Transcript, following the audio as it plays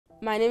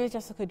My name is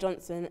Jessica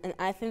Johnson, and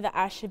I think that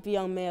I should be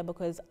young mayor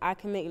because I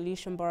can make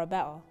Lewisham Borough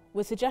better.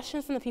 With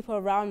suggestions from the people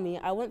around me,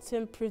 I want to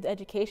improve the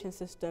education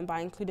system by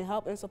including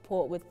help and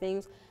support with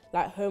things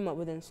like homework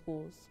within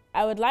schools.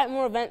 I would like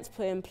more events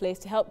put in place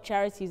to help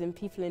charities and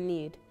people in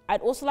need.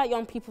 I'd also like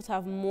young people to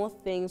have more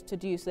things to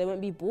do so they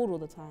won't be bored all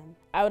the time.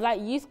 I would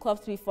like youth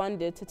clubs to be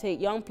funded to take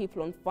young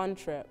people on fun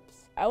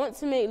trips. I want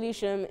to make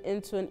Lewisham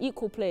into an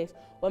equal place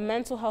where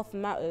mental health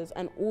matters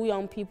and all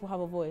young people have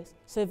a voice.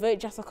 So vote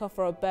Jessica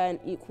for a better and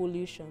equal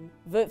Lewisham.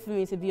 Vote for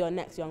me to be your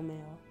next young mayor.